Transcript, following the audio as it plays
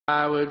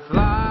I would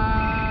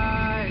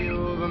fly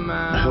over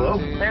mountains. Hello?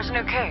 There's a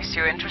new case.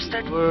 You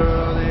interested?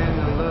 World in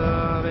the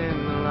love in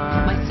the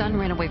light. My son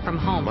ran away from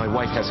home. My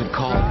wife hasn't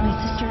called. My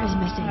sister is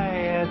missing.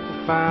 At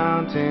the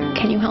fountain.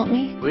 Can you help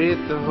me?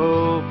 With the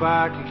hope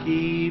I can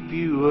keep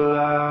you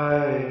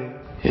alive.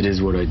 It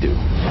is what I do.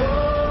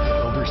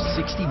 Over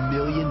 60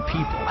 million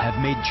people have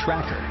made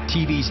Tracker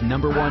TV's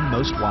 #1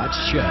 most watched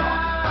show.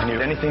 I need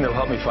anything that'll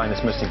help me find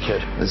this missing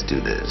kid. Let's do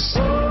this.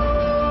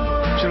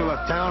 Should have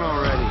left town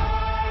already.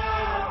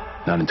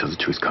 Not until the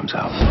truth comes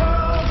out.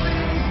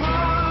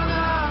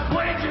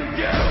 What did you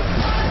do?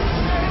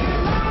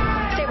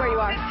 Stay where you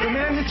are. The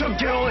man who took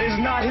Gil is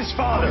not his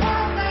father.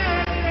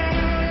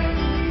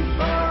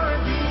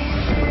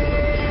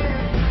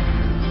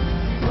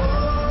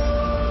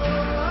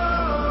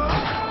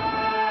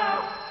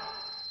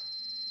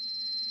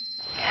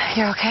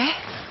 You're okay?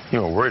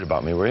 You weren't worried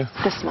about me, were you?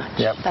 This much.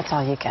 Yep. That's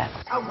all you get.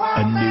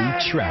 A new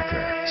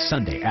Tracker,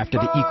 Sunday after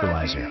The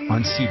Equalizer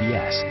on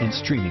CBS and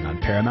streaming on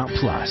Paramount+.